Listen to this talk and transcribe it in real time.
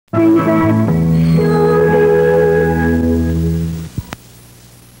WOAY-TV,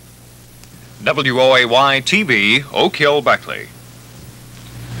 Oak Hill-Beckley.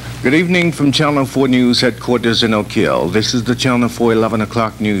 Good evening from Channel 4 News headquarters in Oak Hill. This is the Channel 4 11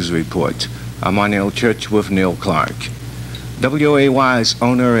 o'clock news report. I'm on Neil Church with Neil Clark. WOAY's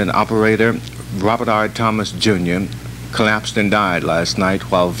owner and operator, Robert R. Thomas Jr., collapsed and died last night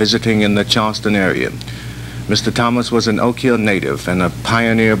while visiting in the Charleston area. Mr. Thomas was an Oak Hill native and a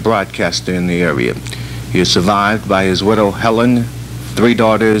pioneer broadcaster in the area. He is survived by his widow Helen, 3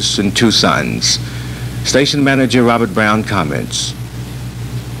 daughters, and 2 sons. Station manager Robert Brown comments.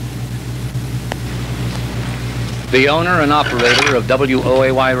 The owner and operator of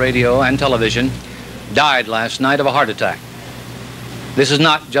WOAY radio and television died last night of a heart attack. This is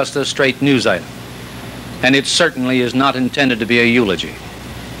not just a straight news item, and it certainly is not intended to be a eulogy.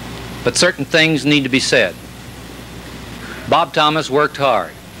 But certain things need to be said. Bob Thomas worked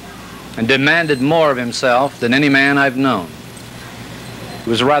hard and demanded more of himself than any man I've known. He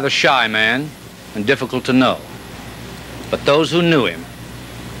was a rather shy man and difficult to know, but those who knew him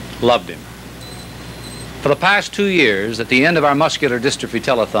loved him. For the past 2 years, at the end of our muscular dystrophy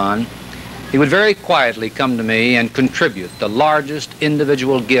telethon, he would very quietly come to me and contribute the largest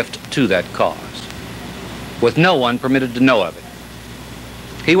individual gift to that cause, with no one permitted to know of it.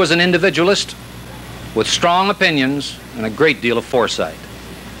 He was an individualist with strong opinions and a great deal of foresight,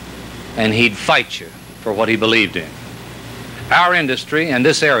 and he'd fight you for what he believed in. Our industry and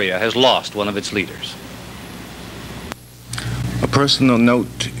this area has lost one of its leaders. A personal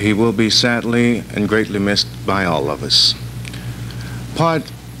note, he will be sadly and greatly missed by all of us.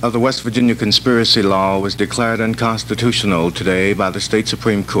 Part of the West Virginia conspiracy law was declared unconstitutional today by the state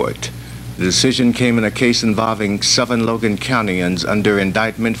Supreme Court. The decision came in a case involving 7 Logan Countyans under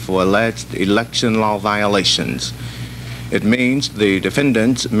indictment for alleged election law violations. It means the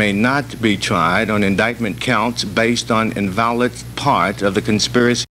defendants may not be tried on indictment counts based on invalid part of the conspiracy